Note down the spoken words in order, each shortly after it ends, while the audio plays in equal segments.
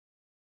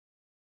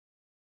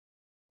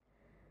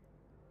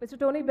Mr.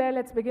 Tony Blair,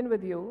 let's begin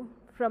with you.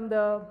 From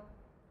the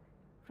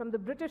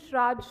British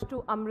Raj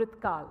to Amrit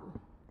Kaal.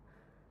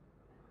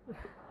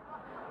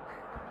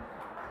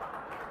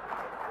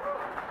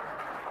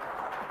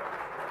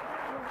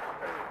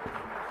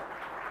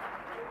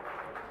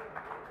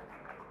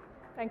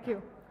 Thank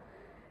you.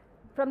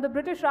 From the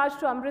British Raj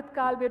to Amrit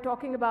Kaal, we're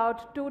talking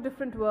about two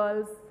different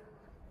worlds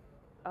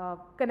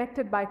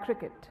connected by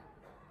cricket.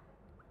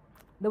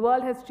 The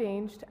world has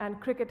changed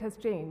and cricket has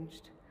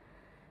changed.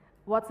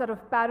 What sort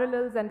of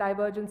parallels and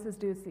divergences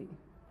do you see?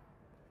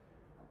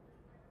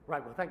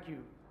 Right, well, thank you,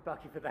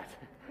 Baki, for that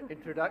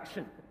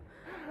introduction.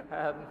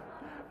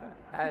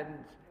 And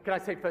can I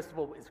say, first of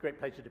all, it's a great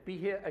pleasure to be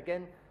here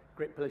again.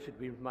 Great pleasure to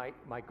be with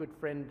my good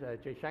friend,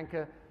 Jay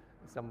Shankar,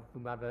 some of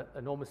whom I have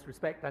enormous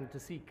respect, and to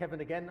see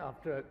Kevin again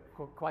after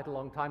quite a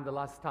long time. The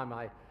last time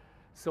I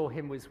saw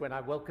him was when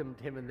I welcomed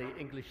him and the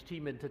English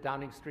team into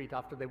Downing Street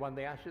after they won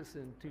the Ashes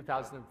in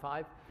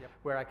 2005,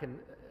 where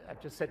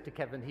I've just said to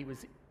Kevin, he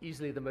was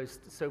easily the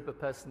most sober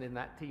person in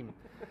that team.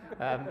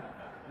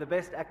 The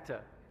best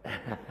actor.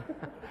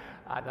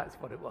 That's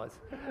what it was.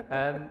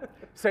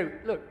 So,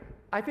 look,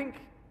 I think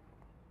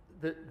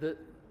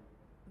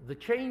the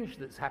change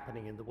that's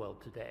happening in the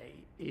world today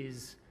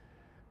is,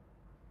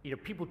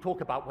 people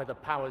talk about whether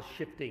power's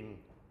shifting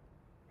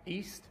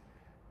east.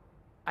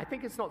 I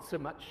think it's not so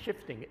much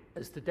shifting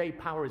as today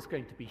power is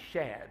going to be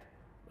shared.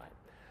 Right?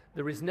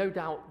 There is no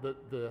doubt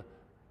that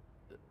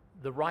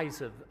the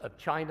rise of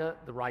China,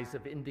 the rise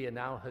of India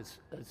now has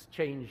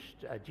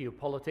changed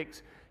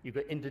geopolitics. You've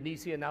got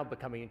Indonesia now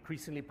becoming an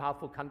increasingly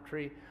powerful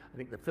country. I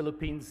think the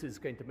Philippines is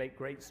going to make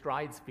great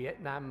strides.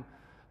 Vietnam,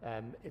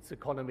 its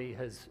economy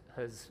has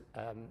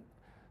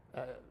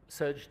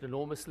surged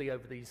enormously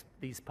over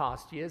these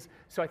past years.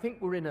 So I think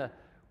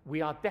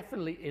we are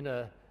definitely in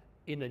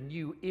a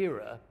new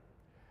era.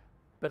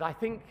 But I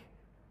think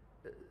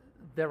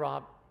there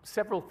are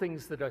several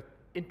things that are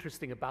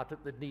interesting about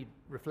it that need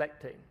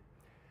reflecting.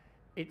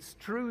 It's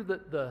true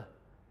that the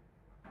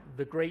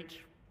great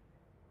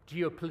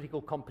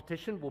geopolitical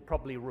competition will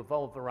probably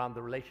revolve around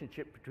the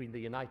relationship between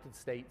the United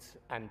States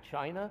and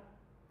China.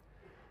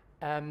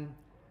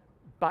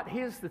 But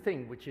here's the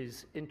thing which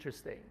is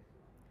interesting.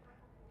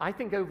 I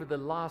think over the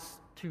last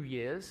 2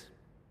 years,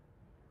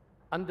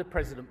 under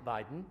President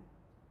Biden,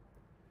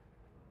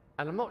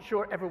 and I'm not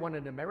sure everyone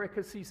in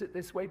America sees it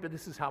this way, but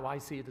this is how I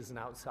see it as an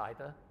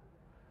outsider.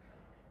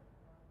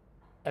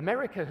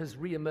 America has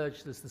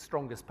re-emerged as the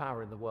strongest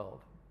power in the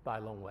world by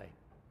a long way,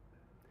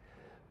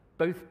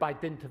 both by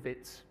dint of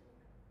its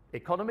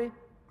economy,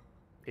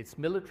 its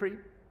military,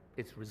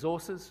 its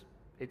resources,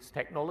 its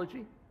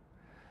technology.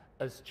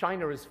 As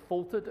China has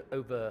faltered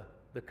over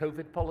the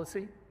COVID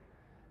policy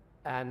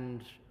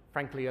and,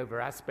 frankly, over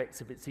aspects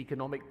of its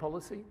economic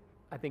policy,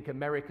 I think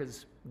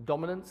America's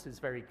dominance is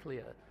very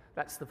clear.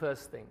 That's the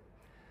first thing.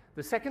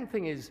 The second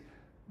thing is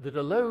that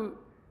although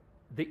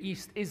the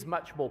East is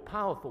much more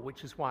powerful,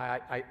 which is why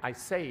I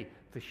say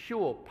for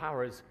sure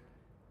power is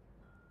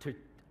to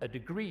a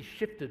degree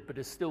shifted but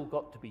has still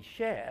got to be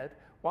shared,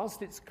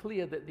 whilst it's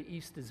clear that the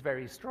East is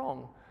very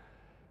strong,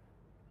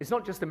 it's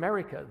not just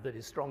America that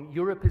is strong,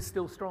 Europe is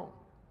still strong.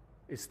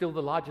 It's still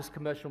the largest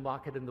commercial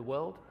market in the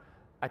world.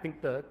 I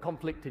think the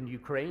conflict in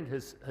Ukraine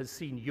has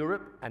seen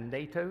Europe and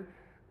NATO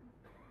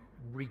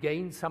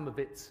regain some of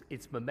its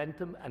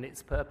momentum and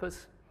its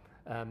purpose,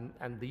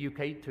 and the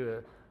UK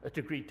to a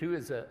degree too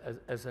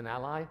as an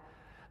ally.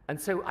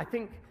 And so I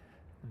think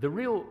the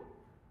real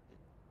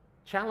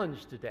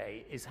challenge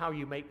today is how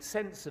you make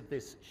sense of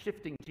this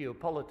shifting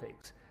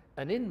geopolitics.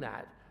 And in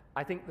that,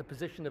 I think the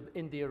position of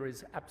India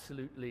is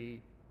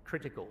absolutely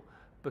critical,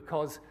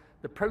 because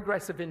the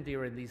progress of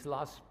India in these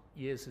last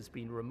years has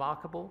been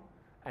remarkable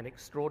and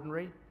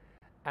extraordinary.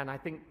 And I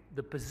think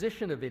the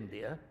position of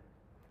India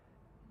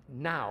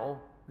now,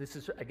 this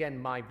is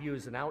again my view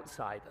as an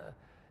outsider,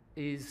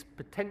 is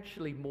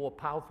potentially more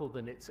powerful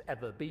than it's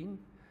ever been.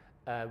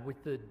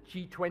 With the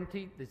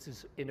G20, this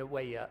is in a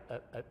way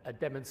a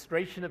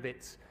demonstration of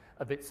its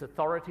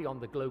authority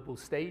on the global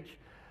stage.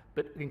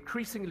 But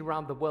increasingly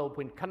around the world,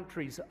 when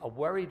countries are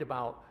worried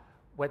about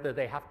whether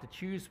they have to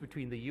choose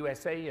between the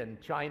USA and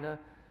China,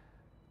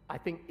 I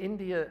think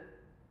India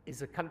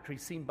is a country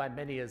seen by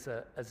many as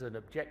an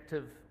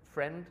objective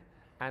friend.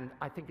 And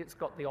I think it's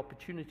got the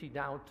opportunity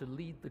now to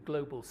lead the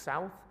global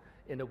south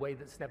in a way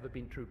that's never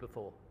been true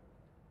before.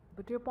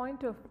 But your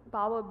point of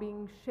power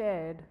being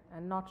shared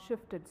and not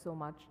shifted so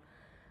much,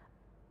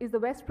 is the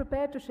West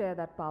prepared to share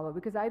that power?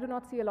 Because I do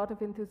not see a lot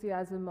of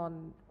enthusiasm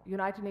on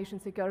United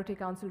Nations Security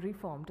Council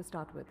reform to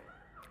start with.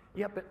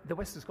 Yeah, but the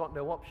West has got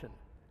no option.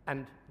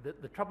 And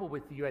the trouble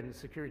with the UN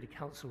Security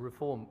Council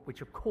reform, which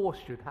of course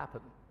should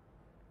happen,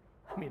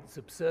 I mean, it's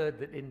absurd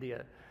that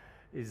India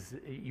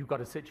you've got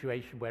a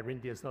situation where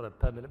India is not a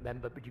permanent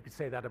member, but you could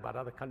say that about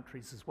other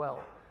countries as well.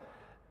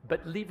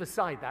 But leave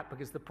aside that,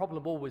 because the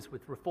problem always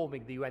with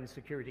reforming the UN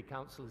Security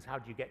Council is how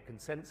do you get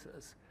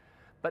consensus?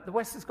 But the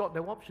West has got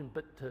no option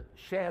but to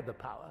share the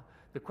power.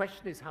 The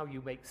question is how you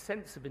make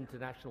sense of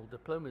international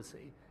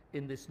diplomacy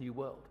in this new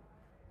world.